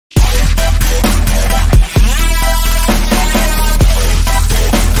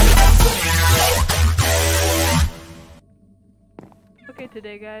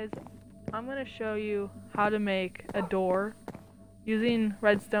Today guys, I'm going to show you how to make a door using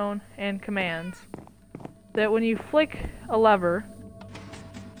redstone and commands that when you flick a lever,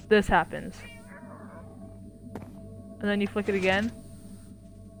 this happens. And then you flick it again,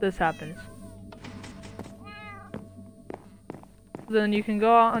 this happens. Then you can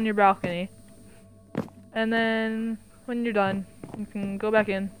go out on your balcony, and then when you're done, you can go back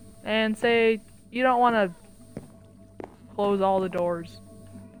in and say you don't want to close all the doors.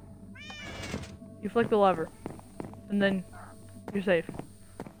 You flick the lever, and then you're safe.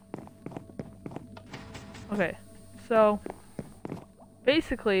 Okay, so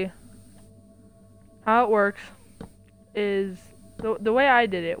basically how it works is the way I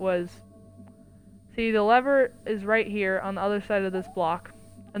did it was, see, the lever is right here on the other side of this block,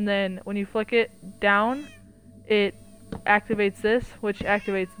 and then when you flick it down, it activates this, which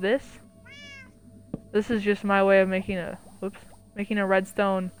activates this. This is just my way of making a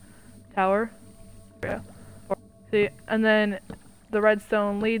redstone tower. Yeah. See, and then the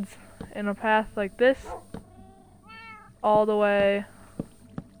redstone leads in a path like this all the way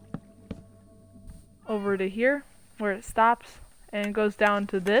over to here where it stops and goes down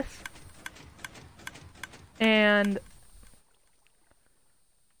to this. And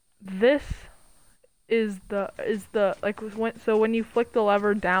this is the so when you flick the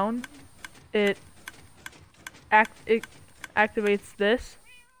lever down, it activates this.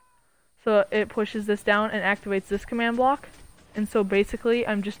 So it pushes this down and activates this command block. And so basically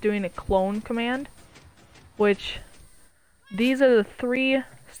I'm just doing a clone command, which these are the three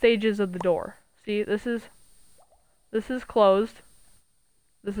stages of the door. See, this is closed,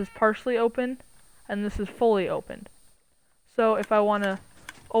 this is partially open, and this is fully opened. So if I want to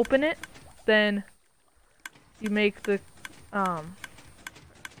open it, then you make the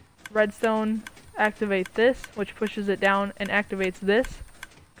redstone activate this, which pushes it down and activates this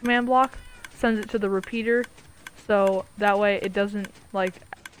command block, sends it to the repeater, so that way it doesn't like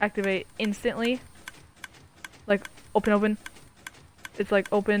activate instantly, like open. It's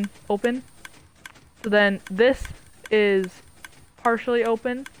like open. So then this is partially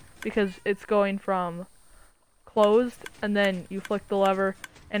open because it's going from closed, and then you flick the lever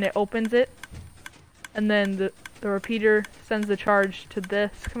and it opens it, and then the repeater sends the charge to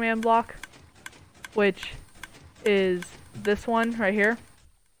this command block, which is this one right here.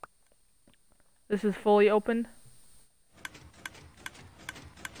 This is fully open.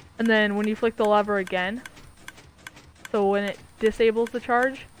 And then when you flick the lever again, so when it disables the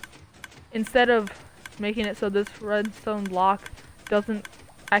charge, instead of making it so this redstone block doesn't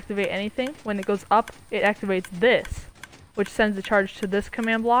activate anything, when it goes up, it activates this, which sends the charge to this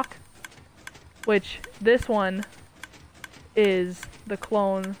command block, which this one is the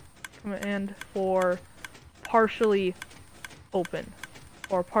clone command for partially open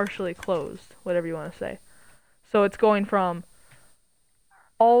or partially closed, whatever you want to say. So it's going from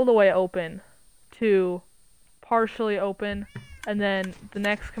all the way open to partially open, and then the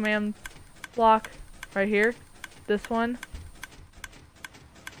next command block right here, this one,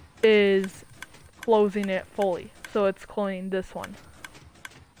 is closing it fully. So it's cloning this one.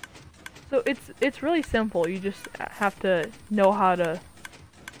 So it's really simple. You just have to know how to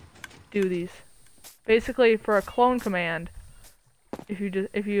do these. Basically, for a clone command, if you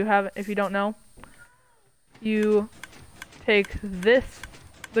don't know, you take this,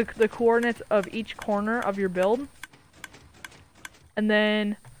 the coordinates of each corner of your build, and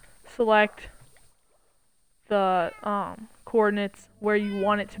then select the coordinates where you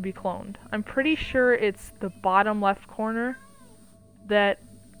want it to be cloned. I'm pretty sure it's the bottom left corner that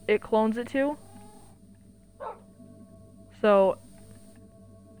it clones it to. So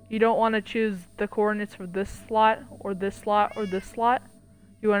you don't want to choose the coordinates for this slot or this slot or this slot.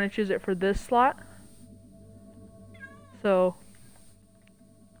 You want to choose it for this slot. So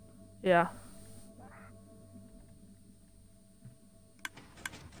yeah.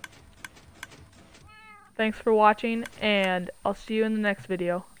 Thanks for watching, and I'll see you in the next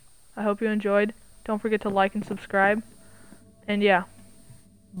video. I hope you enjoyed. Don't forget to like and subscribe. And yeah,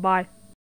 bye.